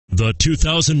The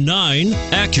 2009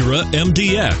 Acura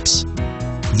MDX.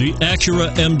 The Acura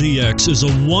MDX is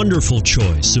a wonderful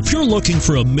choice if you're looking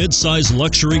for a mid-size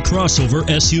luxury crossover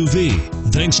SUV.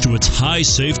 Thanks to its high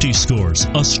safety scores,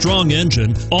 a strong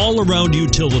engine, all-around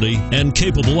utility, and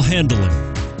capable handling,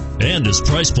 and is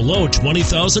priced below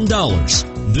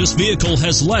 $20,000. This vehicle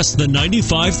has less than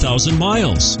 95,000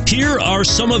 miles. Here are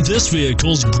some of this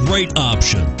vehicle's great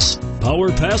options: power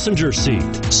passenger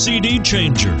seat, CD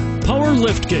changer, power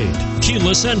liftgate,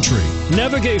 keyless entry,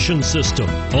 navigation system,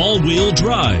 all-wheel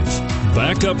drive,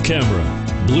 backup camera,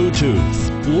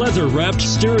 Bluetooth, leather-wrapped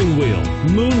steering wheel,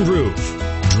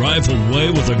 moonroof. Drive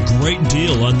away with a great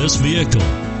deal on this vehicle.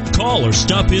 Call or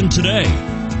stop in today.